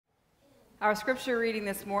Our scripture reading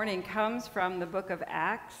this morning comes from the book of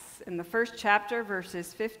Acts in the first chapter,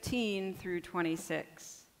 verses 15 through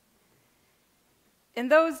 26. In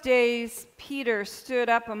those days, Peter stood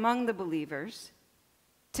up among the believers.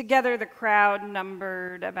 Together the crowd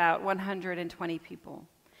numbered about 120 people,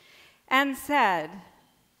 and said,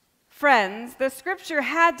 "Friends, the scripture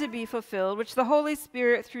had to be fulfilled, which the Holy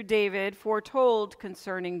Spirit through David foretold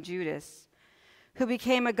concerning Judas, who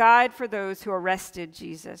became a guide for those who arrested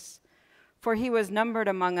Jesus. For he was numbered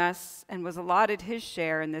among us and was allotted his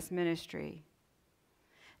share in this ministry.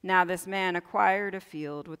 Now this man acquired a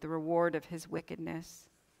field with the reward of his wickedness,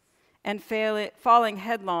 and falling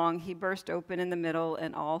headlong, he burst open in the middle,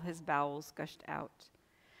 and all his bowels gushed out.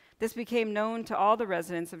 This became known to all the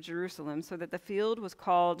residents of Jerusalem, so that the field was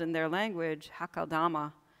called in their language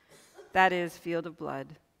Hakeldama, that is, field of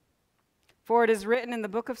blood. For it is written in the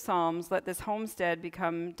book of Psalms, 'Let this homestead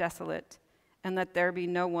become desolate, and let there be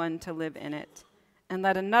no one to live in it, and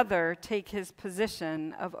let another take his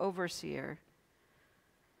position of overseer.'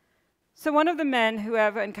 So one of the men who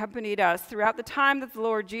have accompanied us throughout the time that the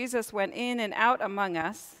Lord Jesus went in and out among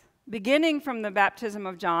us, beginning from the baptism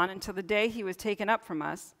of John until the day he was taken up from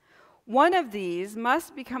us, one of these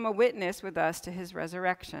must become a witness with us to his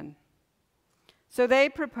resurrection." So they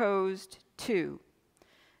proposed two: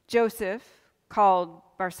 Joseph, called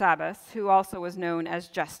Barsabbas, who also was known as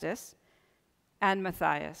Justus, and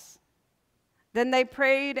Matthias. Then they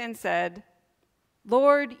prayed and said,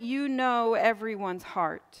 "Lord, you know everyone's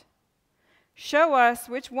heart. Show us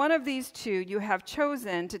which one of these two you have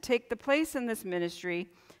chosen to take the place in this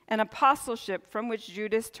ministry and apostleship from which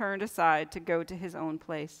Judas turned aside to go to his own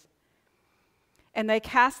place." And they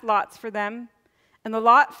cast lots for them, and the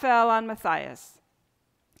lot fell on Matthias,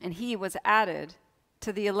 and he was added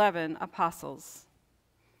to the 11 apostles.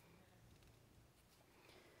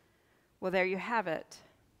 Well, there you have it.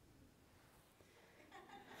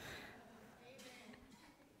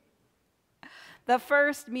 The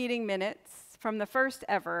first meeting minutes from the first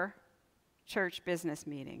ever church business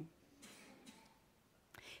meeting.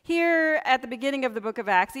 Here at the beginning of the book of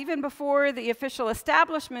Acts, even before the official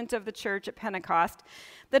establishment of the church at Pentecost,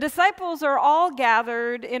 the disciples are all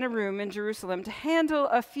gathered in a room in Jerusalem to handle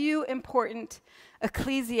a few important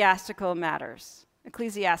ecclesiastical matters.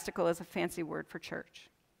 Ecclesiastical is a fancy word for church.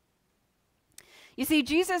 You see,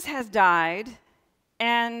 Jesus has died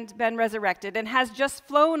and been resurrected and has just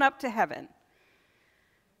flown up to heaven.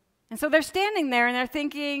 And so they're standing there and they're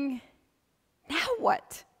thinking, now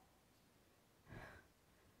what?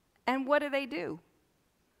 And what do?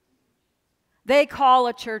 They call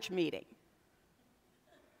a church meeting.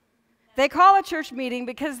 They call a church meeting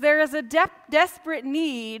because there is a desperate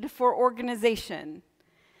need for organization.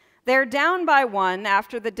 They're down by one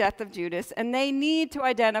after the death of Judas, and they need to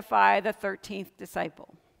identify the 13th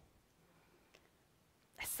disciple.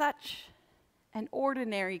 Such an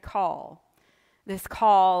ordinary call, this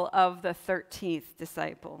call of the 13th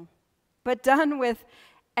disciple, but done with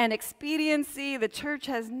an expediency the church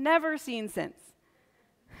has never seen since.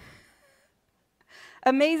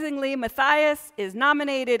 Amazingly, Matthias is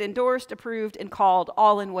nominated, endorsed, approved, and called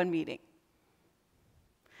all in one meeting.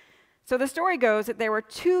 So the story goes that there were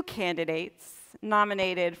two candidates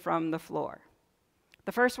nominated from the floor.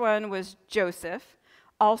 The first one was Joseph,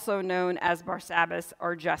 also known as Barsabbas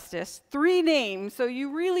or Justus. 3 names, so you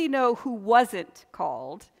really know who wasn't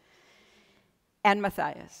called. And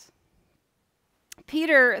Matthias.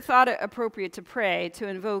 Peter thought it appropriate to pray to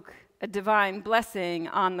invoke a divine blessing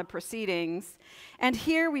on the proceedings. And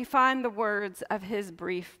here we find the words of his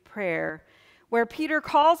brief prayer, where Peter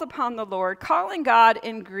calls upon the Lord, calling God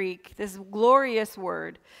in Greek, this glorious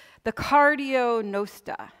word, the cardio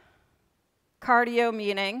nosta. Cardio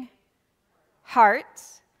meaning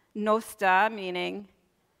heart, nosta meaning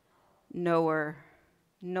knower,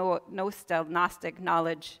 nosta, Gnostic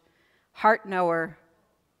knowledge, heart knower.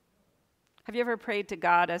 Have you ever prayed to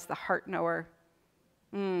God as the heart knower?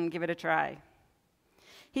 Give it a try.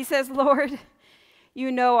 He says, "Lord, you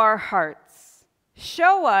know our hearts.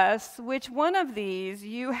 Show us which one of these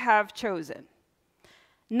you have chosen.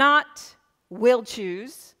 Not will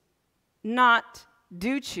choose, not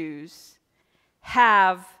do choose,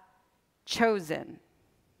 have chosen."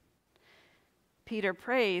 Peter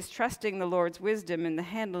prays, trusting the Lord's wisdom in the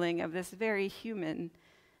handling of this very human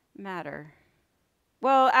matter.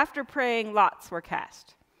 Well, after praying, lots were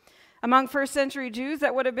cast. Among first century Jews,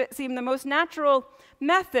 that would have seemed the most natural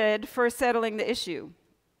method for settling the issue.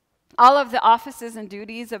 All of the offices and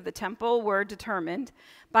duties of the temple were determined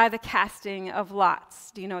by the casting of lots.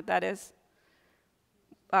 Do you know what that is?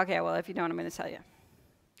 Okay, well, if you don't, I'm going to tell you.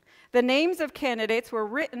 The names of candidates were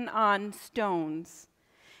written on stones,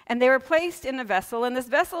 And they were placed in a vessel, and this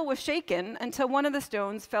vessel was shaken until one of the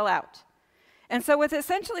stones fell out. And so with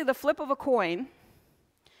essentially the flip of a coin,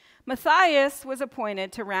 Matthias was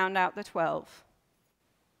appointed to round out the 12.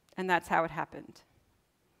 And that's how it happened.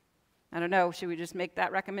 I don't know, should we just make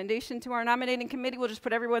that recommendation to our nominating committee? We'll just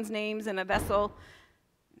put everyone's names in a vessel.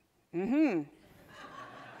 I'm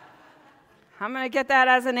going to get that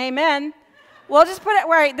as an amen. We'll just put it,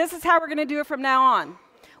 right, this is how we're going to do it from now on.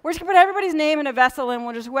 We're just going to put everybody's name in a vessel, and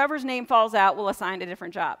we'll just, whoever's name falls out, we'll assign to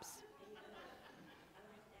different jobs.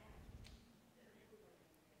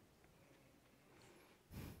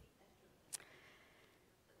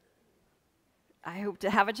 I hope to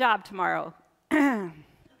have a job tomorrow.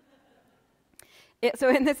 So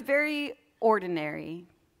in this very ordinary,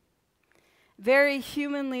 very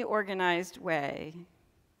humanly organized way,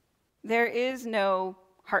 there is no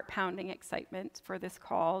heart-pounding excitement for this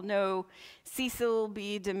call, no Cecil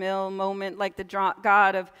B. DeMille moment like the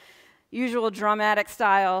God of usual dramatic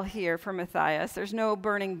style here for Matthias. There's no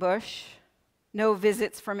burning bush, no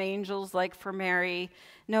visits from angels like for Mary,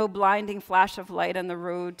 no blinding flash of light on the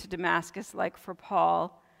road to Damascus like for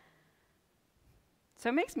Paul. So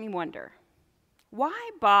it makes me wonder,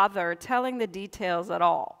 why bother telling the details at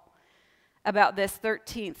all about this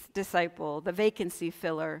 13th disciple, the vacancy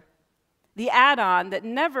filler, the add-on that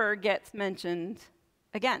never gets mentioned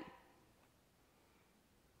again?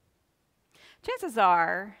 Chances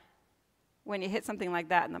are, when you hit something like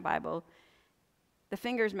that in the Bible, the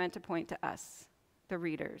finger's meant to point to us, the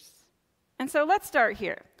readers. And so let's start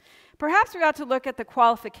here. Perhaps we ought to look at the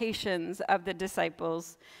qualifications of the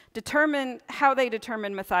disciples, determine how they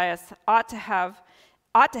determined Matthias ought to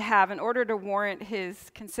have in order to warrant his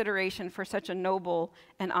consideration for such a noble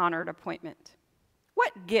and honored appointment.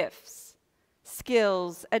 What gifts,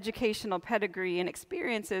 skills, educational pedigree, and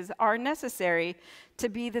experiences are necessary to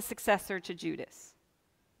be the successor to Judas?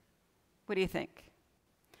 What do you think?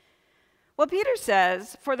 Well, Peter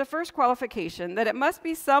says, for the first qualification, that it must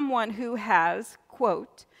be someone who has,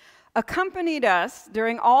 quote, accompanied us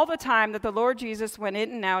during all the time that the Lord Jesus went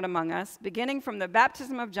in and out among us, beginning from the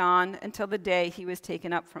baptism of John until the day he was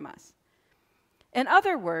taken up from us. In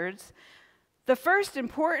other words, the first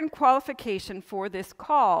important qualification for this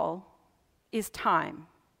call is time.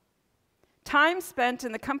 Time spent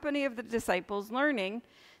in the company of the disciples, learning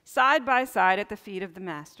side by side at the feet of the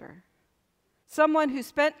Master. Someone who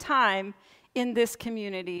spent time in this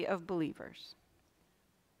community of believers.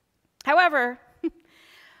 However,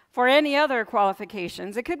 for any other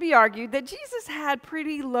qualifications, it could be argued that Jesus had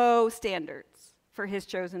pretty low standards for his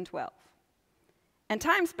chosen 12. And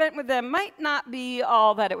time spent with them might not be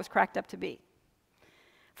all that it was cracked up to be.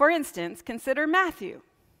 For instance, consider Matthew,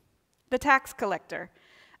 the tax collector,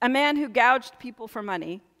 a man who gouged people for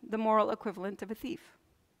money, the moral equivalent of a thief.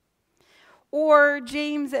 Or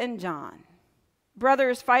James and John,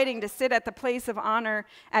 brothers fighting to sit at the place of honor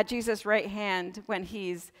at Jesus' right hand when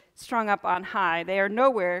he's strung up on high. They are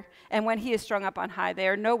nowhere, and when he is strung up on high, they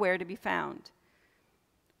are nowhere to be found.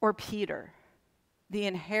 Or Peter, the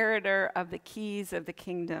inheritor of the keys of the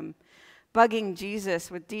kingdom, bugging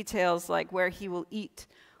Jesus with details like where he will eat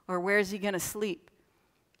or where is he going to sleep.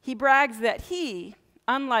 He brags that he,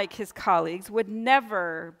 unlike his colleagues, would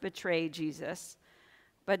never betray Jesus,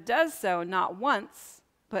 but does so not once,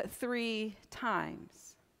 but 3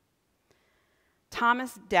 times.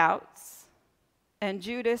 Thomas doubts, and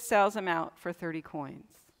Judas sells him out for 30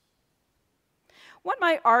 coins. One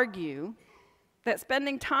might argue that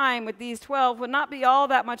spending time with these 12 would not be all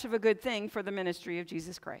that much of a good thing for the ministry of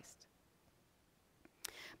Jesus Christ.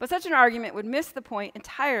 But such an argument would miss the point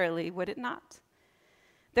entirely, would it not?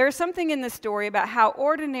 There is something in this story about how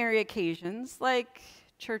ordinary occasions, like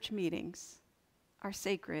church meetings, are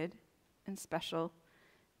sacred and special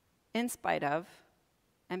in spite of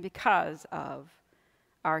and because of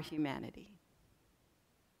our humanity.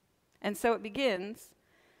 And so it begins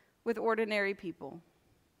with ordinary people.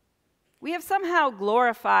 We have somehow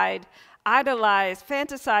glorified, idolized,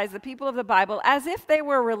 fantasized the people of the Bible as if they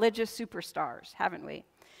were religious superstars, haven't we?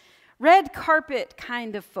 Red carpet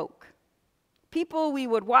kind of folk. People we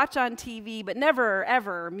would watch on TV but never,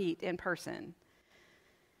 ever meet in person.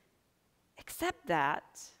 Except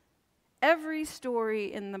that every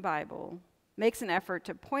story in the Bible makes an effort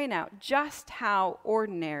to point out just how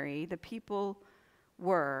ordinary the people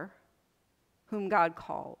were whom God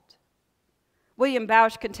called. William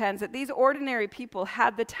Bausch contends that these ordinary people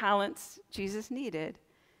had the talents Jesus needed,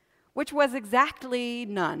 which was exactly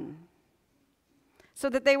none, so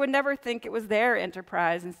that they would never think it was their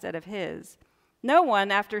enterprise instead of his. No one,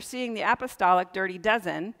 after seeing the apostolic Dirty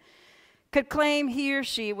Dozen, could claim he or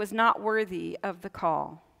she was not worthy of the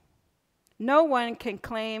call. No one can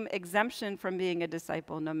claim exemption from being a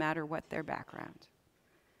disciple, no matter what their background.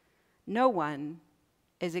 No one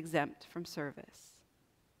is exempt from service.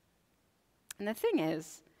 And the thing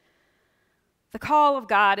is, the call of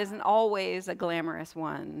God isn't always a glamorous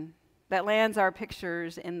one that lands our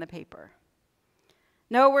pictures in the paper.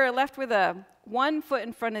 No, we're left with a one foot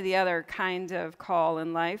in front of the other kind of call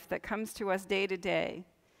in life that comes to us day to day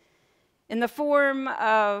in the form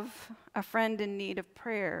of a friend in need of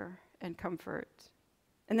prayer and comfort,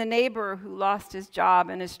 and the neighbor who lost his job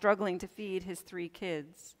and is struggling to feed his 3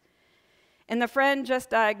 kids, and the friend just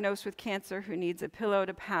diagnosed with cancer who needs a pillow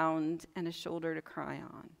to pound and a shoulder to cry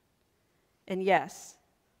on. And yes,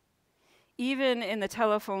 even in the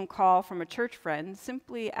telephone call from a church friend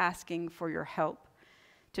simply asking for your help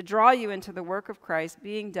to draw you into the work of Christ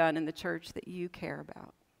being done in the church that you care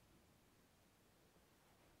about.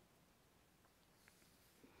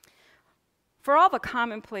 For all the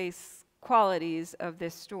commonplace qualities of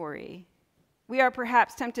this story, we are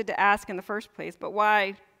perhaps tempted to ask in the first place, but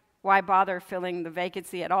why bother filling the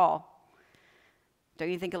vacancy at all?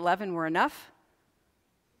 Don't you think 11 were enough?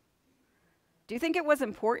 Do you think it was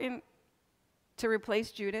important to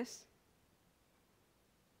replace Judas?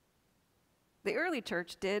 The early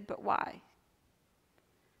church did, but why?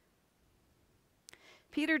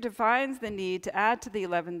 Peter defines the need to add to the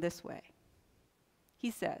 11 this way.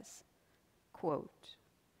 He says, quote,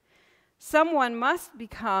 "Someone must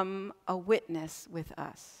become a witness with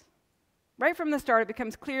us." Right from the start, it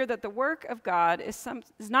becomes clear that the work of God is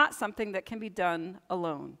not something that can be done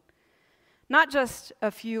alone. Not just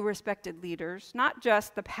a few respected leaders, not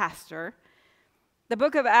just the pastor. The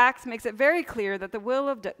book of Acts makes it very clear that the will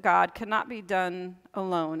of God cannot be done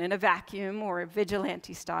alone in a vacuum or a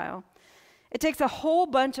vigilante style. It takes a whole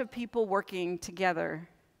bunch of people working together.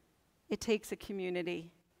 It takes a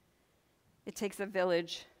community. It takes a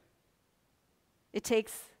village. It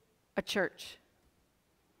takes a church.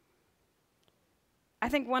 I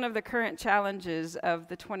think one of the current challenges of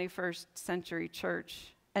the 21st century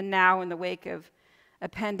church, and now in the wake of a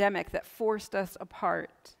pandemic that forced us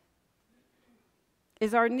apart,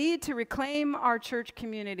 is our need to reclaim our church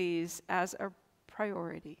communities as a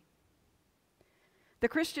priority. The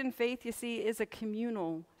Christian faith, you see, is a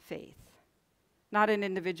communal faith, not an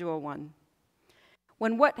individual one.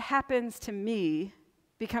 When what happens to me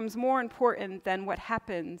becomes more important than what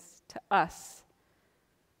happens to us,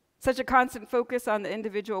 such a constant focus on the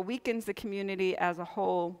individual weakens the community as a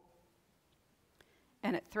whole,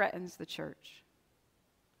 and it threatens the church.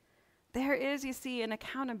 There is, you see, an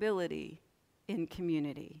accountability in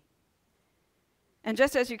community. And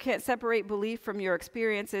just as you can't separate belief from your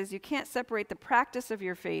experiences, you can't separate the practice of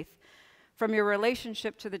your faith from your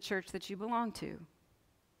relationship to the church that you belong to.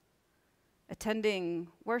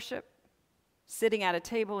 Attending worship, sitting at a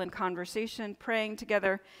table in conversation, praying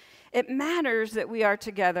together, it matters that we are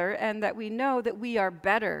together and that we know that we are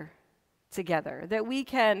better together, that we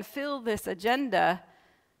can fill this agenda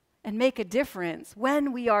and make a difference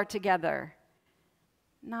when we are together,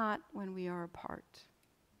 not when we are apart.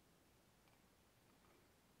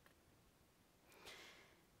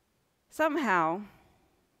 Somehow,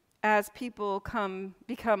 as people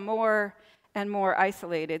become more and more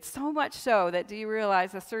isolated, so much so that, do you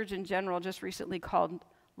realize the Surgeon General just recently called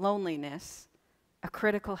loneliness a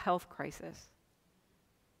critical health crisis?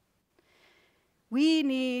 We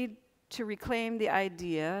need to reclaim the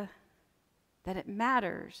idea that it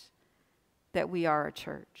matters that we are a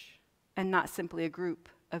church and not simply a group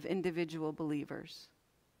of individual believers.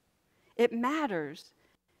 It matters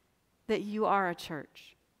that you are a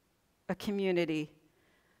church, a community,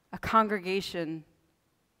 a congregation,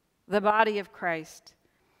 the body of Christ.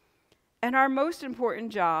 And our most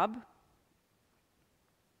important job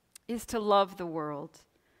is to love the world,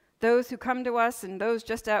 those who come to us and those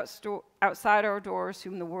just outside our doors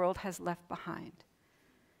whom the world has left behind.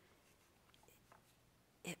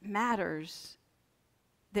 It matters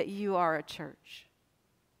that you are a church.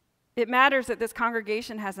 It matters that this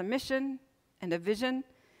congregation has a mission and a vision.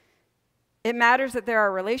 It matters that there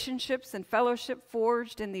are relationships and fellowship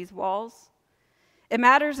forged in these walls. It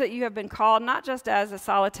matters that you have been called not just as a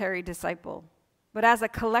solitary disciple, but as a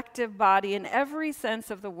collective body in every sense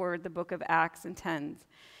of the word the book of Acts intends,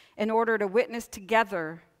 in order to witness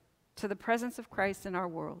together to the presence of Christ in our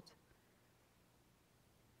world.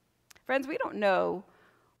 Friends, we don't know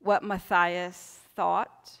what Matthias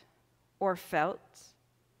thought or felt,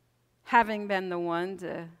 having been the one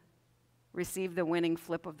to receive the winning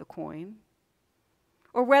flip of the coin,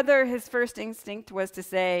 or whether his first instinct was to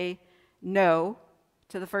say no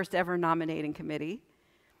to the first ever nominating committee.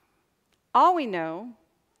 All we know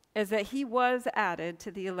is that he was added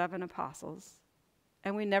to the 11 apostles,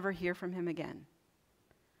 and we never hear from him again.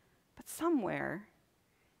 But somewhere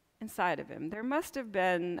inside of him, there must have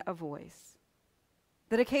been a voice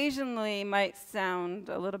that occasionally might sound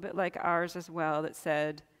a little bit like ours as well, that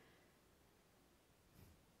said,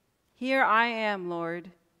 "Here I am,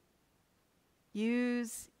 Lord.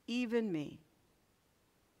 Use even me,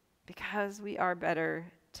 because we are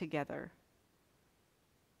better together."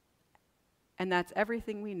 And that's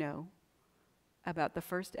everything we know about the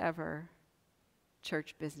first ever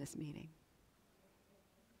church business meeting.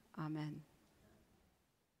 Amen.